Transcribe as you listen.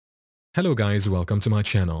Hello guys, welcome to my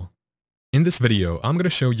channel. In this video, I'm going to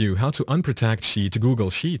show you how to unprotect Sheet Google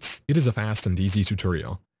Sheets. It is a fast and easy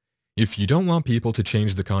tutorial. If you don't want people to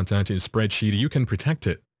change the content in a spreadsheet, you can protect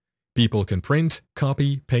it. People can print,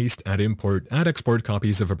 copy, paste, and import and export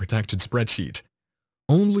copies of a protected spreadsheet.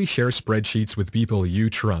 Only share spreadsheets with people you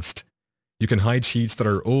trust. You can hide sheets that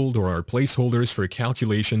are old or are placeholders for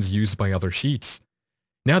calculations used by other sheets.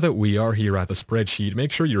 Now that we are here at the spreadsheet,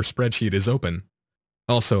 make sure your spreadsheet is open.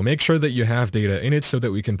 Also, make sure that you have data in it so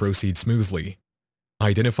that we can proceed smoothly.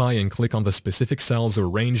 Identify and click on the specific cells or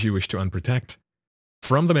range you wish to unprotect.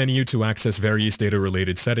 From the menu to access various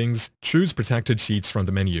data-related settings, choose Protected Sheets from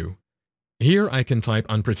the menu. Here I can type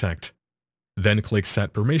Unprotect. Then click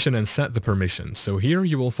Set Permission and set the permission, so here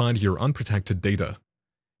you will find your unprotected data.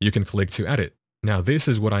 You can click to edit. Now this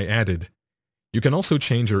is what I added. You can also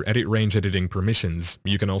change your edit range editing permissions.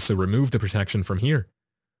 You can also remove the protection from here.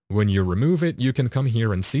 When you remove it, you can come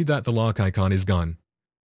here and see that the lock icon is gone.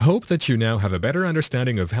 Hope that you now have a better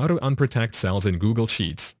understanding of how to unprotect cells in Google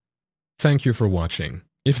Sheets. Thank you for watching.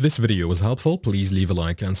 If this video was helpful, please leave a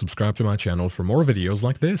like and subscribe to my channel for more videos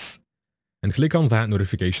like this. And click on that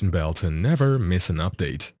notification bell to never miss an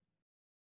update.